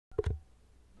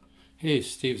Hey,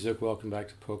 Steve Zook, welcome back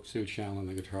to polkzoo channel on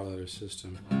the Guitar Ladder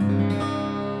System.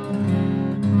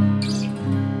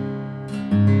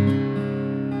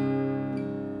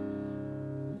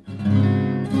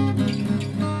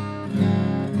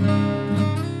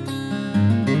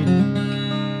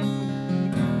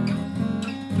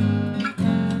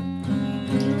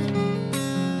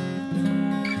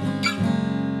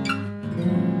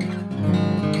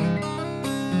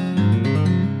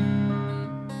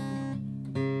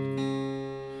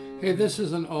 Hey, this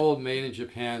is an old made in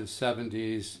Japan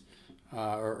 70s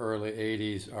or early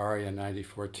 80s Aria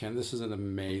 9410. This is an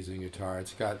amazing guitar.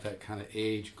 It's got that kind of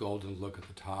aged golden look at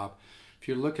the top. If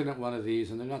you're looking at one of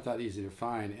these, and they're not that easy to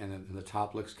find, and the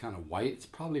top looks kind of white, it's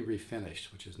probably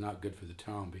refinished, which is not good for the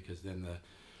tone, because then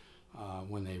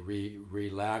when they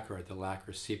re-lacquer it, the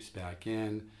lacquer seeps back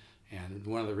in. And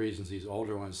one of the reasons these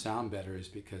older ones sound better is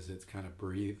because it's kind of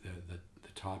the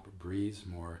top breathes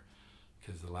more,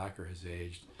 because the lacquer has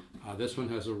aged. This one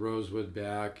has a rosewood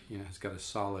back, it's got a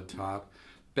solid top.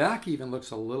 Back even looks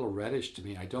a little reddish to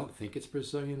me. I don't think it's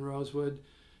Brazilian rosewood.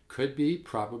 Could be,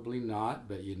 probably not,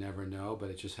 but you never know. But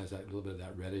it just has that little bit of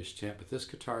that reddish tint. But this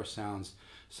guitar sounds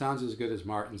as good as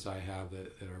Martins I have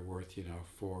that are worth,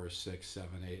 4, 6, 7,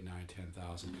 8, 9,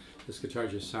 10,000. This guitar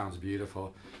just sounds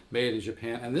beautiful. Made in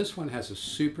Japan. And this one has a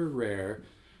super rare,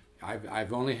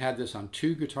 I've only had this on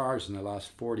 2 guitars in the last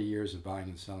 40 years of buying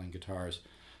and selling guitars.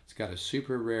 It's got a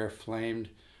super rare flamed,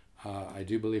 I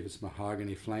do believe it's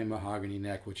mahogany, flame mahogany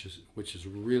neck, which is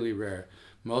really rare.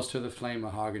 Most of the flame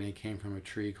mahogany came from a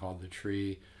tree called the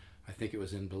tree. I think it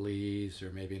was in Belize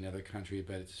or maybe another country,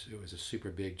 but it was a super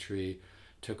big tree. It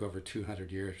took over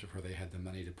 200 years before they had the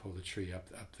money to pull the tree up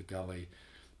the gully.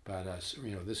 But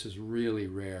this is really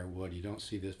rare wood. You don't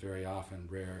see this very often.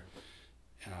 Rare.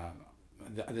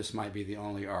 This might be the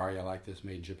only Aria like this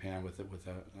made in Japan with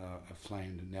a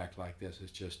flamed neck like this.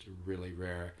 It's just really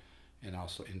rare and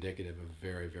also indicative of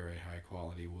very, very high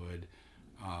quality wood.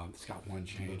 It's got one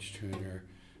change tuner.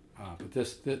 But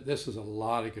this is a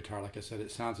lot of guitar. Like I said,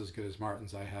 it sounds as good as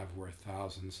Martins I have, worth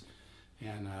thousands.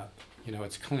 And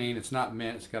it's clean. It's not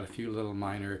mint. It's got a few little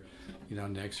minor,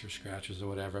 nicks or scratches or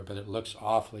whatever, but it looks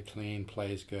awfully clean,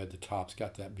 plays good. The top's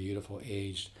got that beautiful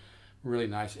aged, really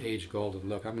nice aged golden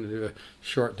look. I'm going to do a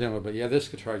short demo, but yeah, this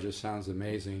guitar just sounds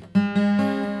amazing.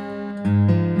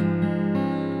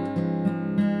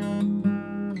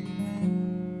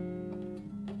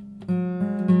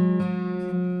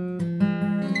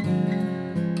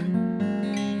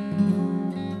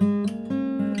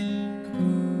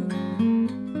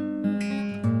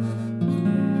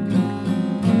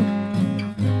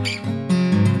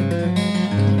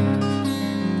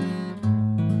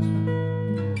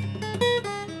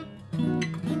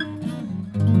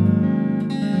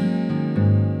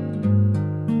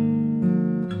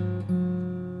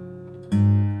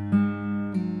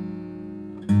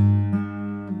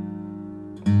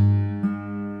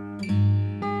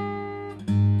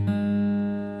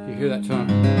 Hear that tone?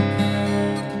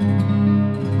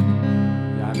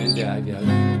 Yeah, I'm in dag, yeah.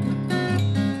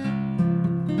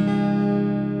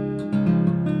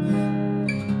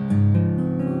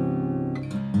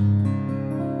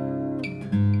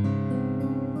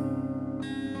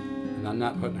 And I'm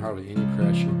not putting hardly any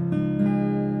pressure.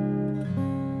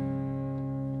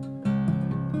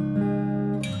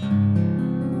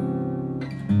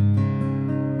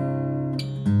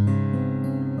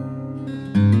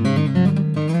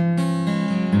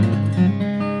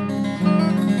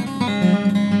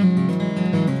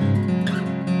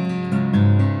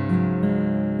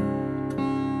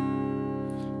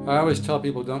 I always tell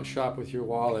people, don't shop with your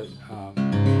wallet. I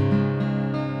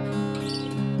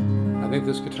think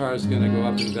this guitar is going to go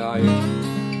up in value.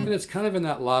 And it's kind of in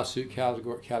that lawsuit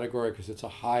category because it's a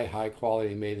high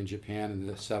quality made in Japan in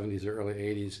the 70s or early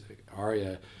 80s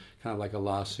Aria, kind of like a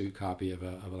lawsuit copy of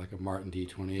like a Martin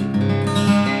D28.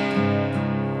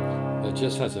 It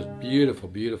just has a beautiful,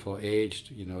 beautiful aged,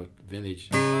 vintage.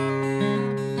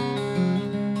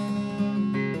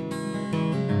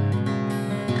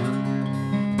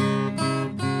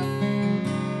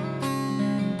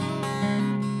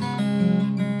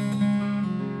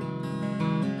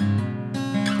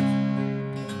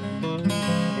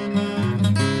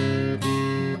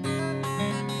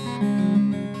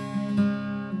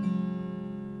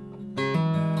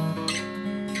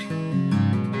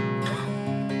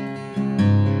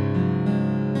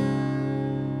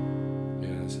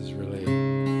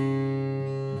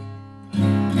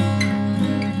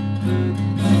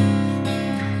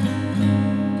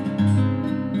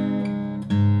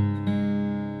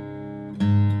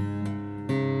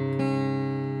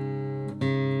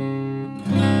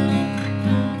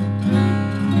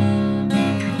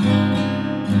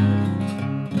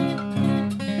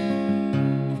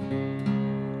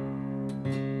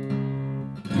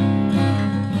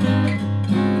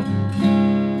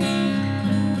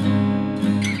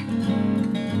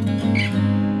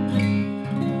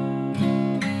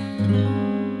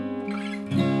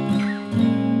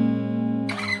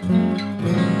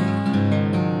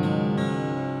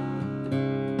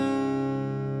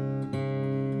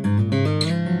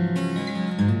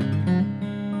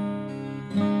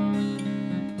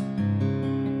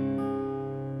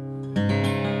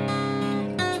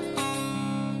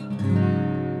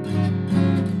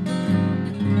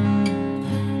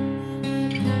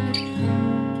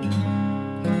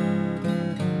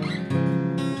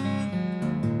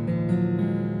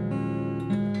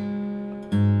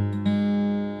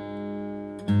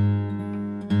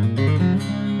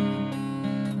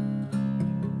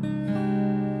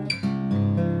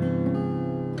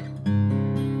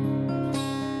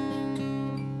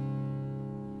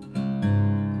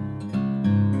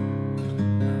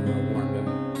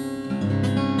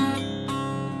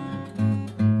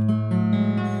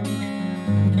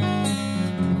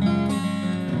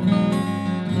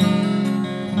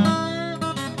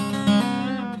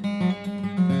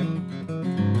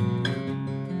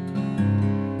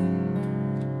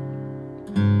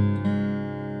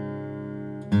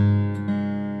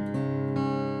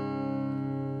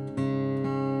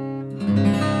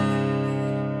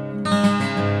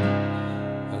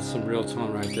 some real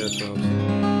tone right there, folks.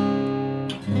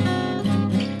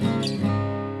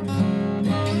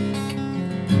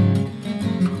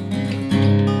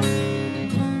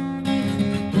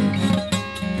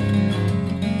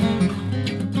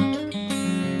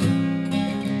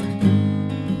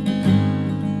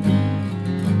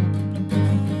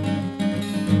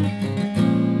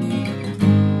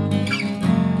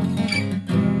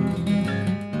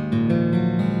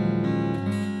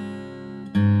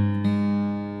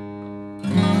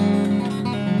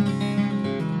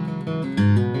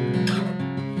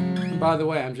 By the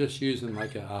way, I'm just using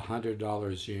like a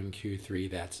 $100 Zoom Q3.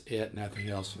 That's it, nothing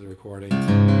else for the recording.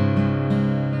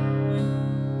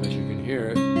 But you can hear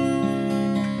it.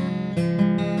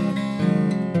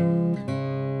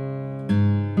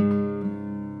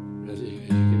 As you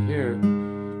can hear,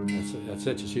 that's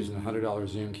it. Just using a $100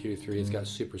 Zoom Q3. It's got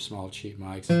super small, cheap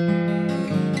mics.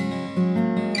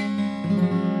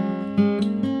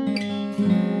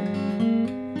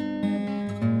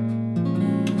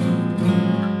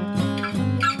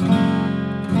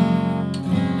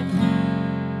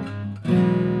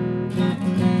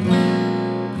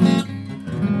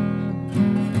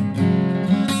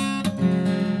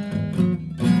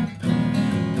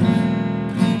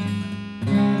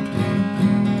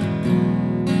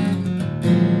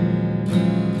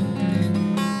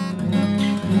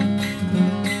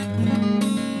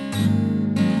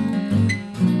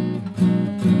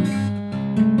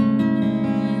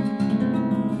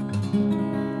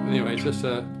 Anyway, just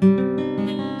a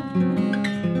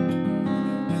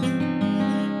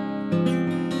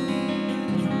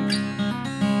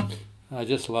I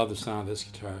just love the sound of this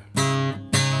guitar.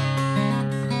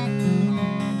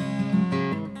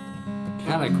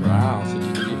 Kind of growls.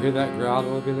 Did you hear that growl a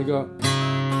little bit ago?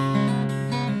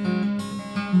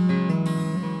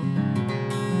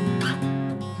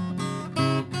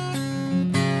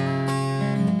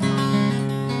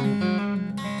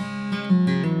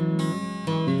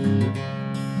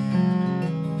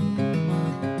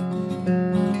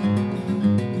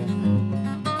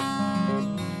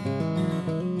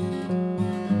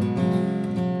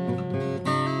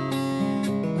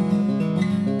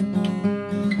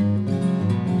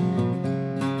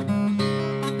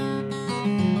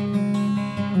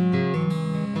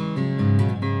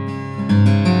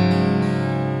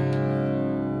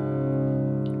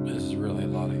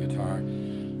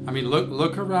 I mean,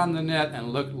 look around the net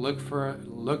and look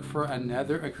for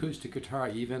another acoustic guitar,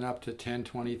 even up to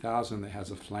 10,000-20,000, that has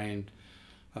a flame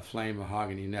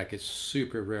mahogany neck. It's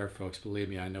super rare, folks. Believe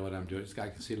me, I know what I'm doing. I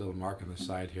can see a little mark on the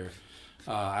side here.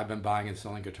 I've been buying and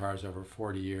selling guitars over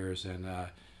 40 years, and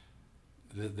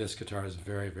this guitar is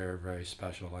very, very, very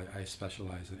special. I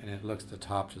specialize in it, and the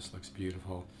top just looks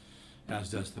beautiful,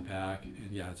 as does the back.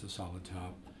 And yeah, it's a solid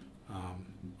top.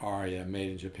 Aria,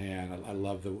 made in Japan. I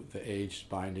love the aged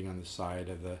binding on the side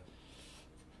of the,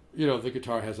 the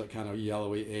guitar has that kind of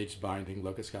yellowy aged binding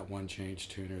look. It's got one change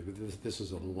tuner. This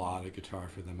is a lot of guitar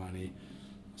for the money.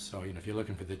 So, if you're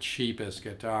looking for the cheapest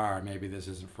guitar, maybe this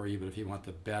isn't for you, but if you want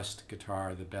the best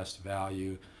guitar, the best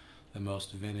value, the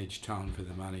most vintage tone for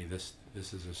the money, this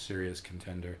is a serious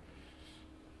contender.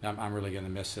 I'm really going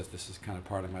to miss this. This is kind of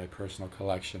part of my personal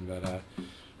collection, but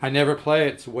I never play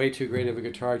it. It's way too great of a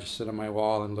guitar. Just sit on my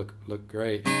wall and look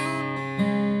great.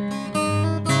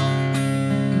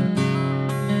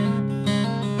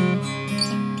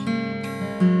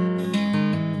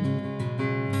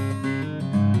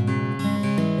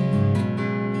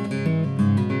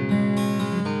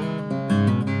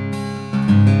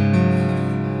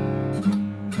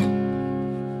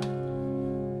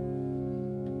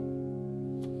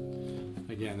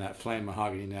 Again, that flame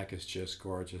mahogany neck is just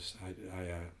gorgeous.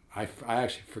 I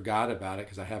actually forgot about it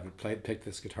because I haven't picked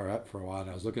this guitar up for a while, and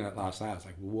I was looking at it last night. I was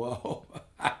like, whoa.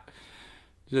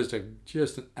 just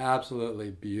an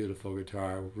absolutely beautiful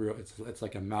guitar. It's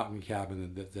like a mountain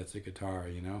cabin that's a guitar,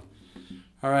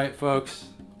 All right, folks.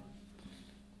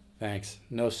 Thanks.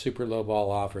 No super low ball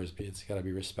offers. It's got to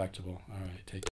be respectable. All right, take care.